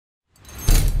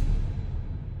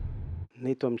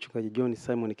Naitwa Mchungaji John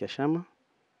Simon Kyashama,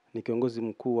 ni kiongozi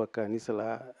mkuu wa kanisa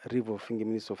la River of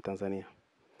Ministry of Tanzania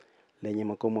lenye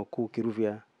makao makuu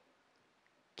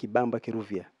Kibamba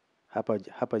Kiruvia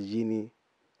hapa jijini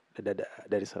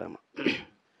Dar es Salaam.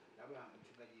 Labda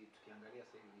mchungaji, tukiangalia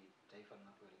sasa hivi taifa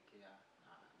linapoelekea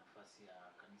na nafasi ya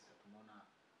kanisa, tumeona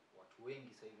watu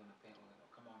wengi sasa hivi wanapenda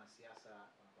kama wanasiasa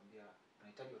wanakuambia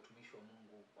tunahitaji watumishi wa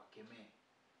Mungu wakemee.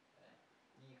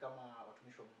 Ni kama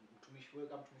watumishi wa Mungu, wewe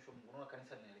kama mtumishi wa Mungu unaona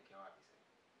kanisa linaelekea wapi sasa?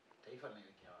 Taifa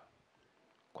linaelekea wapi?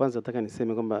 Kwanza nataka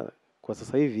niseme kwamba kwa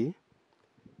sasa hivi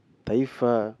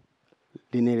taifa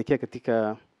linaelekea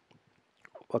katika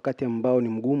wakati ambao ni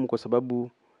mgumu, kwa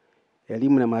sababu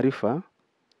elimu na maarifa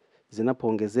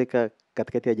zinapoongezeka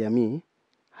katikati ya jamii,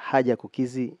 haja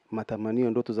kukizi matamanio,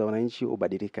 ndoto za wananchi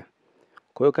ubadilika.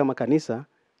 Kwa hiyo kama kanisa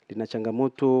lina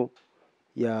changamoto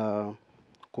ya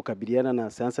kukabiliana na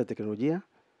sayansi na teknolojia,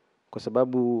 kwa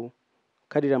sababu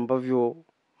kadri ambavyo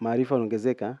maarifa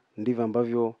yanaongezeka ndivyo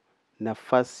ambavyo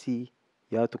nafasi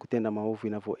ya watu kutenda maovu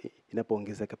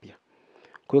inapoongezeka pia.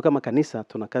 Kwa hiyo kama kanisa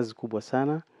tuna kazi kubwa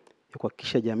sana ya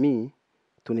kuhakikisha jamii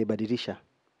tunaibadilisha.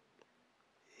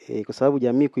 Kwa sababu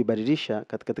jamii kuibadilisha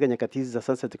katika nyakati hizi za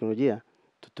sayansi na teknolojia,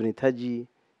 tunahitaji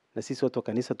na sisi watu wa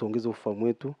kanisa tuongeze ufahamu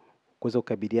wetu kuweza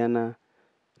kukabiliana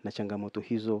na changamoto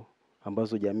hizo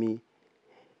ambazo jamii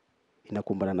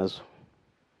inakumbana nazo.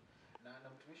 Na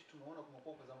mtumishi, tumeona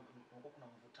kumekuwa kuna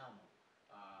mvutano,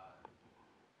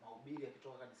 mahubiri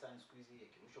yakitoka kanisani siku hizi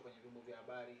yakirushwa kwenye vyombo vya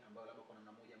habari, ambayo labda kwa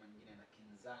namna moja ama nyingine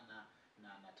yanakinzana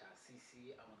na taasisi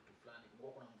ama kitu fulani.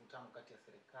 Kumekuwa kuna mvutano kati ya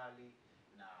serikali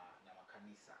na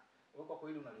makanisa. Wewe kwa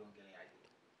kweli unaliongeleaje?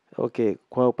 Okay,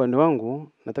 kwa upande wangu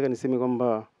nataka niseme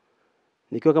kwamba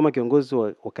nikiwa kama kiongozi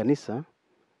wa kanisa,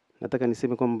 nataka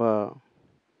niseme kwamba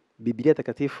Biblia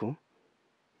takatifu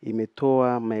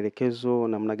imetoa maelekezo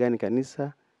namna gani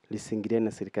kanisa lisiingiliane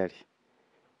na serikali.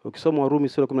 Ukisoma Warumi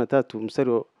sura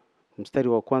 13 mstari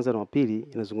wa kwanza na wa pili,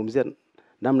 inazungumzia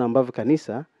namna ambavyo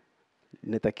kanisa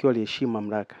linatakiwa liheshimu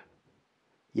mamlaka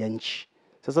ya nchi.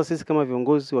 Sasa sisi kama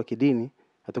viongozi wa kidini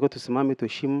natakiwa tusimame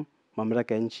tuheshimu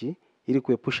mamlaka ya nchi ili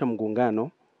kuepusha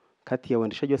mgongano kati ya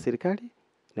uendeshaji wa serikali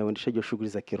na uendeshaji wa shughuli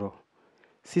za kiroho.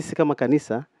 Sisi kama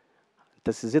kanisa,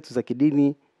 taasisi zetu za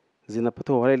kidini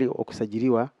zinapata uhalali wa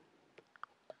kusajiliwa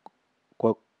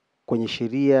kwenye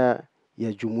sheria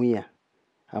ya jumuiya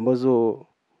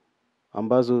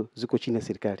ambazo ziko chini ya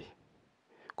serikali.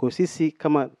 Kwa sisi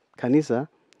kama kanisa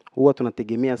huwa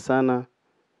tunategemea sana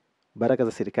baraka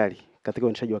za serikali katika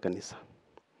uendeshaji wa kanisa.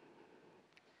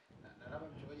 Na labda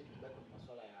mchungaji, tukibaki kwenye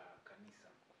masuala ya kanisa,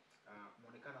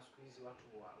 muonekana siku hizi watu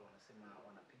wanasema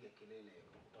wanapiga kelele,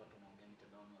 utakuta watu wanaongea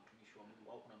mitandaoni watumishi wa Mungu,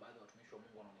 au kuna baadhi ya watumishi wa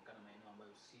Mungu wanaonekana maeneo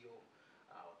ambayo sio,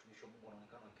 watumishi wa Mungu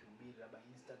wanaonekana wakihubiri labda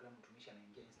Instagram, mtumishi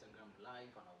anaingia Instagram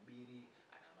live anahubiri,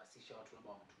 anahamasisha watu labda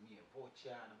wamtumie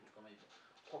vocha na vitu kama hivyo.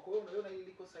 Kwa kweli unaona hili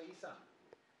liko sahihi sana?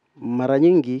 Mara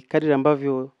nyingi kadri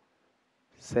ambavyo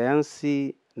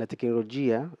sayansi na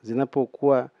teknolojia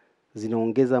zinapokuwa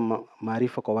zinaongeza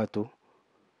maarifa kwa watu,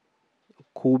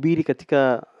 kuhubiri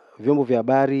katika vyombo vya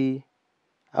habari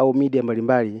au media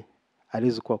mbalimbali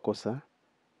haliwezi kuwa kosa.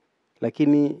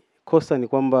 Lakini kosa ni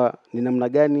kwamba ni namna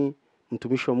gani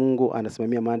mtumishi wa Mungu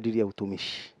anasimamia maadili ya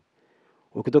utumishi.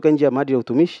 Ukitoka nje ya maadili ya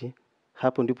utumishi,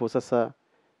 hapo ndipo sasa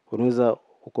unaweza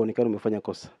ukaonekana umefanya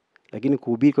kosa. Lakini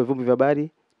kuhubiri kwa vyombo vya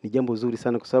habari ni jambo zuri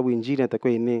sana, kwa sababu injili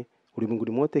inatakiwa ienee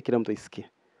ulimwenguni mote, kila mtu aisikie.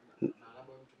 Na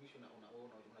labda mtumishi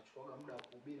unachukua muda wa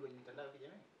kuhubiri kwenye mitandao ya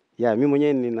kijamii? Ya, mimi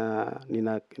mwenyewe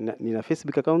nina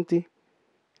Facebook account,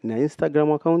 na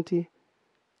Instagram account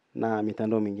na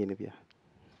mitandao mingine pia.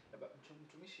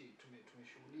 Mtumishi,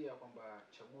 tumeshuhudia kwamba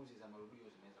chaguzi za marudio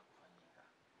zimeweza kufanyika.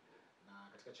 Na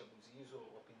katika chaguzi hizo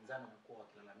wapinzani wamekuwa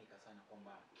wakilalamika sana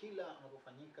kwamba kila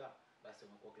unapofanyika basi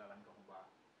wamekuwa wakilalamika kwamba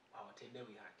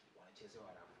hawatendewi haki, wanachezewa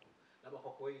rafu. Labda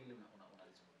kwa kweli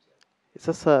unalizungumzia.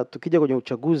 Sasa tukija kwenye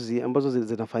uchaguzi ambazo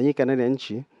zinafanyika ndani ya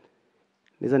nchi,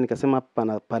 naweza nikasema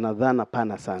pana dhana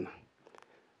pana sana.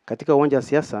 Katika uwanja wa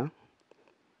siasa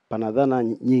pana dhana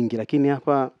nyingi, lakini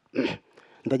hapa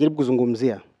nitajaribu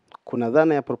kuzungumzia. Kuna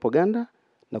dhana ya propaganda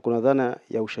na kuna dhana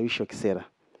ya ushawishi wa kisera.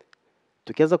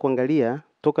 Tukianza kuangalia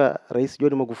toka Rais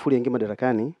John Magufuli aingie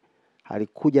madarakani,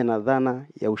 alikuja na dhana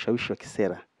ya ushawishi wa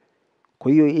kisera.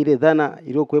 Kwa hiyo ile dhana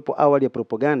iliyokuwepo awali ya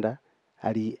propaganda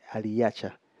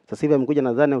aliacha. Sasa hivi amekuja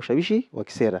na dhana ya ushawishi wa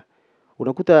kisera.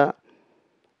 Unakuta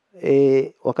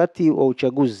wakati wa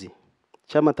uchaguzi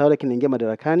chama tawala kinaingia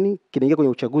madarakani, kinaingia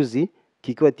kwenye uchaguzi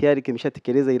kikiwa tayari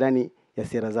kimeshatekeleza ilani ya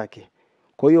sera zake.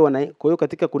 Kwa hiyo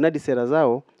katika kunadi sera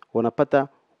zao wanapata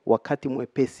wakati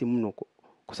mwepesi mno,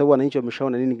 kwa sababu wananchi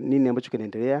wameshaona nini ambacho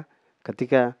kinaendelea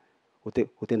katika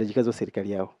utendaji kazi wa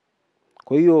serikali yao.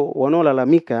 Kwa hiyo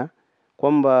wanaolalamika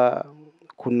kwamba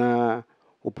kuna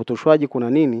upotoshwaji, kuna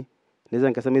nini, naweza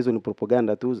nikasema hizo ni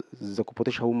propaganda tu za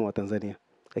kupotosha umma wa Tanzania.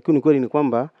 Lakini kweli ni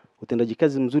kwamba utendaji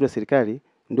kazi mzuri wa serikali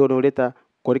ndio unaoleta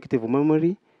collective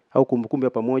memory au kumbukumbu ya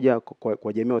pamoja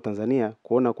kwa jamii wa Tanzania,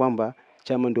 kuona kwamba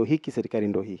chama ndio hiki, serikali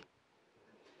ndio hii.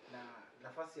 Na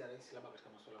nafasi ya rais labda katika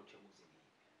masuala ya uchaguzi.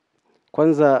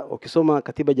 Kwanza ukisoma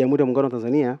katiba ya Jamhuri ya Muungano wa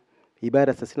Tanzania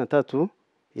ibara 33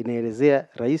 inaelezea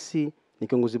rais ni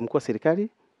kiongozi mkuu wa serikali,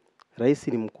 rais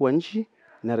ni mkuu wa nchi,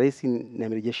 na rais ni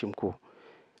amiri jeshi mkuu.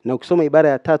 Na ukisoma ibara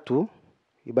ya 3,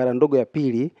 ibara ndogo ya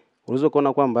 2, unaweza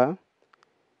kuona kwamba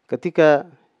katika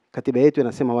katiba yetu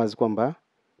inasema wazi kwamba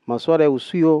masuala ya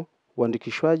usio,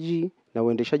 uandikishwaji na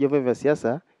uendeshaji wa vyama vya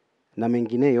siasa na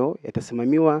mengineyo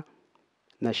yatasimamiwa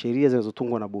na sheria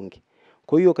zinazotungwa na bunge.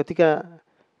 Kwa hiyo katika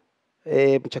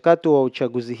mchakato wa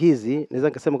uchaguzi hizi naweza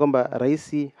nikasema kwamba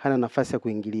rais hana nafasi ya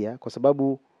kuingilia, kwa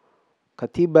sababu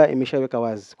katiba imeshaweka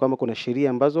wazi kwamba kuna sheria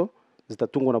ambazo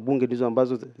zitatungwa na bunge ndizo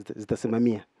ambazo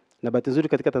zitasimamia. Na bahati nzuri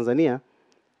katika Tanzania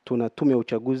tuna tume ya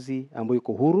uchaguzi ambayo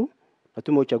iko huru, na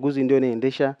tume ya uchaguzi ndio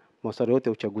inaendesha masuala yote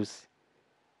ya uchaguzi.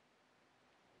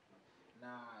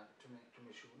 Na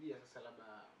tumeshuhudia sasa labda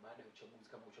baada ya uchaguzi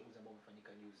kama uchaguzi ambao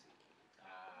umefanyika juzi,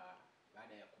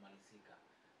 baada ya kumalizika,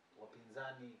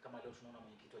 wapinzani kama leo tunaona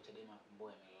mwenyekiti wa Chadema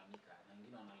Mboya amelalamika, na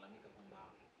wengine wanalalamika kwamba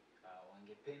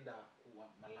wangependa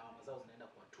lawama zao zinaenda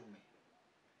kwa tume,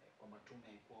 kwamba tume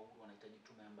haikuwa huru, wanahitaji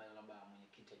tume ambayo labda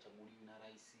mwenyekiti achaguliwi na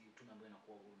rais, tume ambayo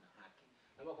inakuwa huru na haki.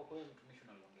 Labda kwa kweli mtumishi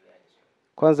unaliongeleaje swali?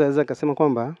 Kwanza naweza kusema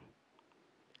kwamba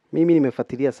mimi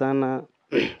nimefuatilia sana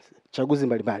chaguzi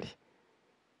mbalimbali.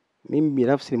 Mimi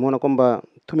binafsi nimeona kwamba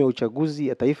tume ya uchaguzi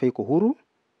ya taifa iko huru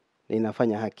na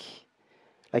inafanya haki.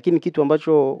 Lakini kitu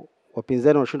ambacho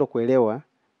wapinzani wanashindwa kuelewa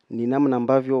ni namna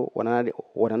ambavyo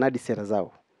wananadi sera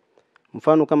zao.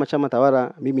 Mfano kama chama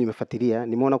tawala, mimi nimefuatilia,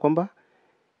 nimeona kwamba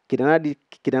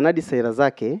kinanadi sera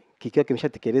zake kikiwa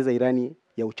kimeshatekeleza ilani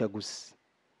ya uchaguzi.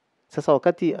 Sasa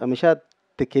wakati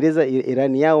ameshatekeleza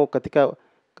ilani yao katika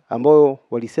ambao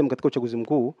walisema katika uchaguzi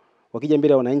mkuu, wakija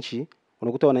mbele ya wananchi,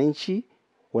 unakuta wananchi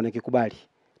wanakikubali.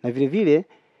 Na vile vile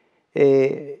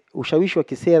ushawishi wa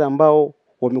kisera ambao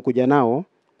wamekuja nao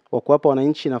wa kuwapa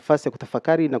wananchi nafasi ya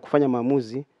kutafakari na kufanya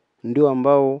maamuzi ndio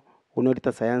ambao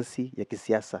unaoleta sayansi ya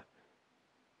kisiasa.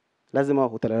 Lazima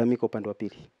utalalamika upande wa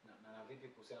pili. Na vipi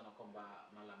kuhusiana na kwamba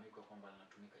malalamiko kwamba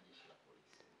linatumika jeshi la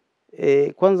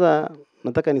polisi? Kwanza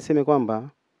nataka niseme kwamba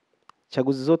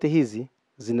chaguzi zote hizi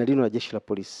zinalindwa na jeshi la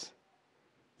polisi.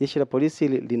 Jeshi la polisi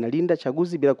linalinda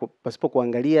chaguzi bila pasipo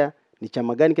kuangalia ni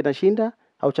chama gani kinashinda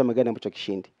au chama gani ambacho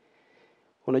kishindi.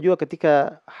 Unajua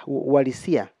katika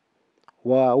uhalisia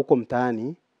wa huko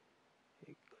mtaani,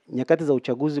 nyakati za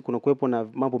uchaguzi kuna kuwepo na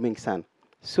mambo mengi sana.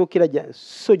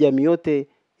 Sio jamii yote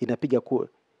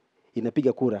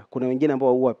inapiga kura. Kuna wengine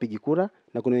ambao huwa hawapigi kura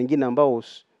na kuna wengine ambao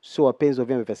sio wapenzi wa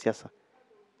vyama vya siasa.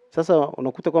 Sasa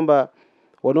unakuta kwamba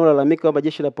wanaolalamika kwamba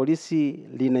jeshi la polisi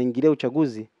linaingilia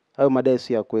uchaguzi au madai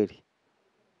sio ya kweli.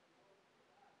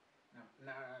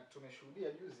 Na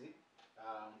tumeshuhudia juzi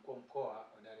mkuu wa mkoa wa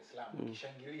Dar es Salaam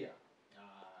akishangilia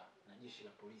na jeshi la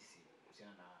polisi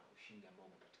kuhusiana na ushindi ambao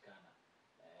umepatikana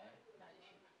na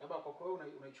jeshi. Labda kwa kweli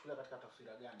unaichukulia katika tafsiri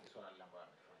gani swala lile ambalo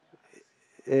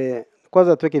amefanya?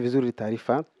 Kwanza tuweke vizuri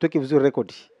taarifa, tuweke vizuri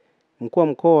rekodi. Mkuu wa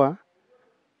mkoa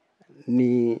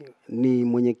ni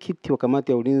mwenyekiti wa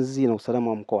kamati ya ulinzi na usalama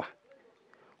wa mkoa.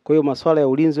 Kwa hiyo masuala ya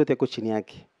ulinzi yote yako chini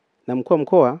yake. Na mkuu wa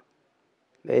mkoa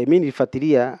mimi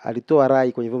nilifuatilia, alitoa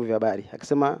rai kwenye vyombo vya habari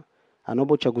akisema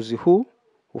anaomba uchaguzi huu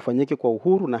ufanyike kwa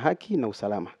uhuru na haki na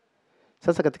usalama.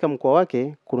 Sasa katika mkoa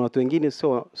wake kuna watu wengine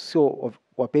sio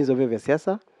wapenzi wa vyama vya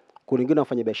siasa, kuna wengine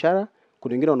wafanya biashara,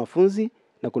 kuna wengine wanafunzi,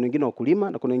 na kuna wengine wakulima,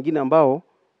 na kuna wengine ambao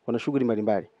wana shughuli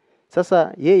mbalimbali.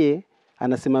 Sasa yeye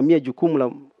anasimamia jukumu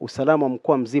la usalama wa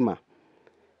mkoa mzima.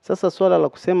 Sasa swala la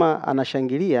kusema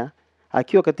anashangilia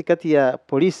akiwa katikati ya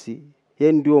polisi,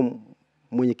 yeye ndio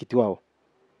mwenyekiti wao.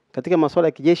 Katika masuala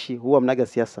ya kijeshi huwa mnaga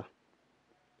siasa.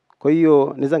 Kwa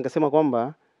hiyo naweza nikasema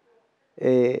kwamba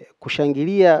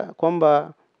kushangilia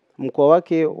kwamba mkoa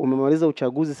wake umemaliza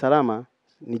uchaguzi salama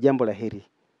ni jambo la heri,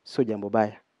 sio jambo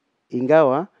baya.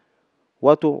 Ingawa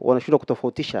watu wanashindwa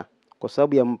kutofautisha kwa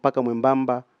sababu ya mpaka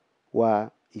mwembamba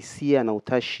wa hisia na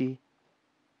utashi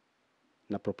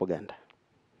na propaganda.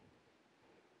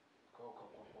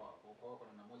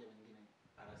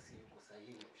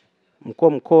 Mkuu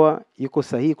wa mkoa yuko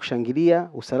sahihi kushangilia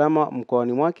usalama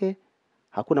mkoani mwake.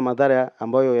 Hakuna madhara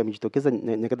ambayo yamejitokeza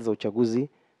nyakati za uchaguzi.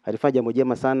 Alifanya jambo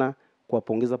jema sana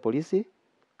kuwapongeza polisi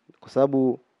kwa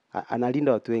sababu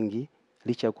analinda watu wengi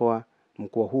licha ya kuwa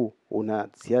mkoa huu una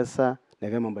siasa na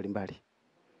vyama mbalimbali.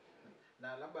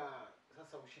 Na labda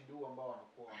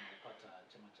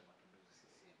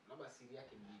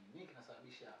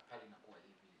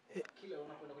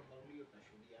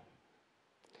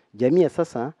jamii ya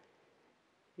sasa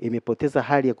imepoteza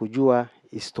hali ya kujua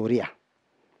historia.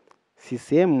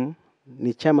 CCM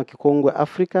ni chama kikongwe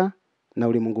Afrika na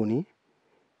ulimwenguni.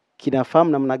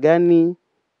 Kinafahamu namna gani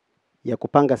ya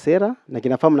kupanga sera na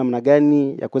kinafahamu namna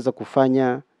gani ya kuweza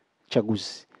kufanya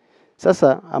chaguzi.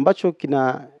 Sasa ambacho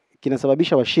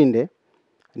kinasababisha washinde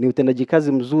ni utendaji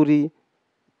kazi mzuri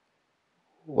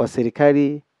wa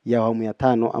serikali ya awamu ya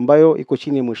 5 ambayo iko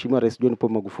chini ya Mheshimiwa Rais John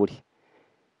Pombe Magufuli.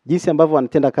 Jinsi ambavyo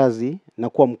wanatenda kazi na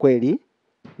kuwa mkweli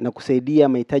na kusaidia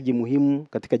mahitaji muhimu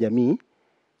katika jamii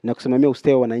na kusimamia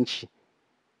ustawi wa wananchi.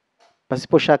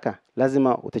 Pasipo shaka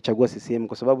lazima utachagua CCM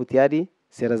kwa sababu tayari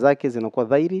sera zake zinakuwa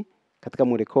dhahiri katika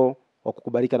mwelekeo wa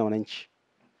kukubalika na wananchi.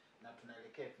 Na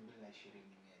tunaelekea 2020 ni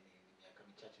miaka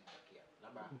michache imebakia.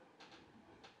 Labda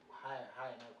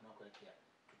haya nayo kunakoelekea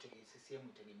CCM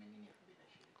itegemea nini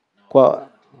 2020?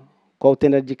 Kwa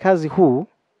utendaji kazi huu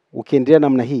ukiendelea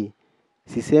namna hii,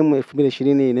 CCM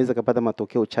 2020 inaweza kupata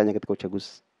matokeo chanya katika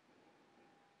uchaguzi.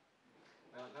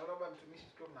 Na labda mtumishi,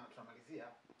 tunamalizia,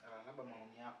 labda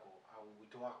maoni yako au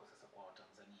wito wako sasa kwa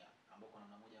Watanzania ambao kwa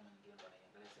namna moja ama nyingine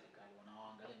wanaangalia serikali,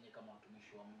 wanaoangalia nyinyi kama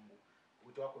watumishi wa Mungu.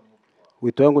 Wito wako ni upi kwao?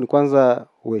 Wito wangu ni kwanza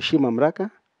uheshimu mamlaka,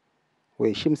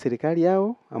 uheshimu serikali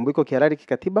yao ambayo iko kihalali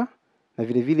kikatiba, na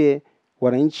vile vile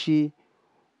wananchi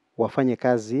wafanye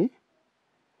kazi,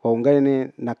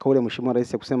 waungane na kauli ya Mheshimiwa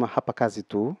Rais ya kusema hapa kazi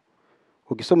tu.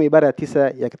 Ukisoma ibara ya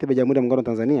 9 ya Katiba ya Jamhuri ya Muungano wa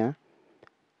Tanzania,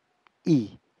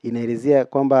 inaelezea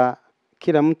kwamba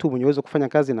kila mtu mwenye uwezo kufanya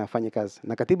kazi na afanye kazi.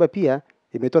 Na katiba pia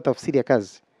imetoa tafsiri ya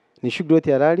kazi. Ni shughuli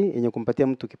yote halali yenye kumpatia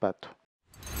mtu kipato.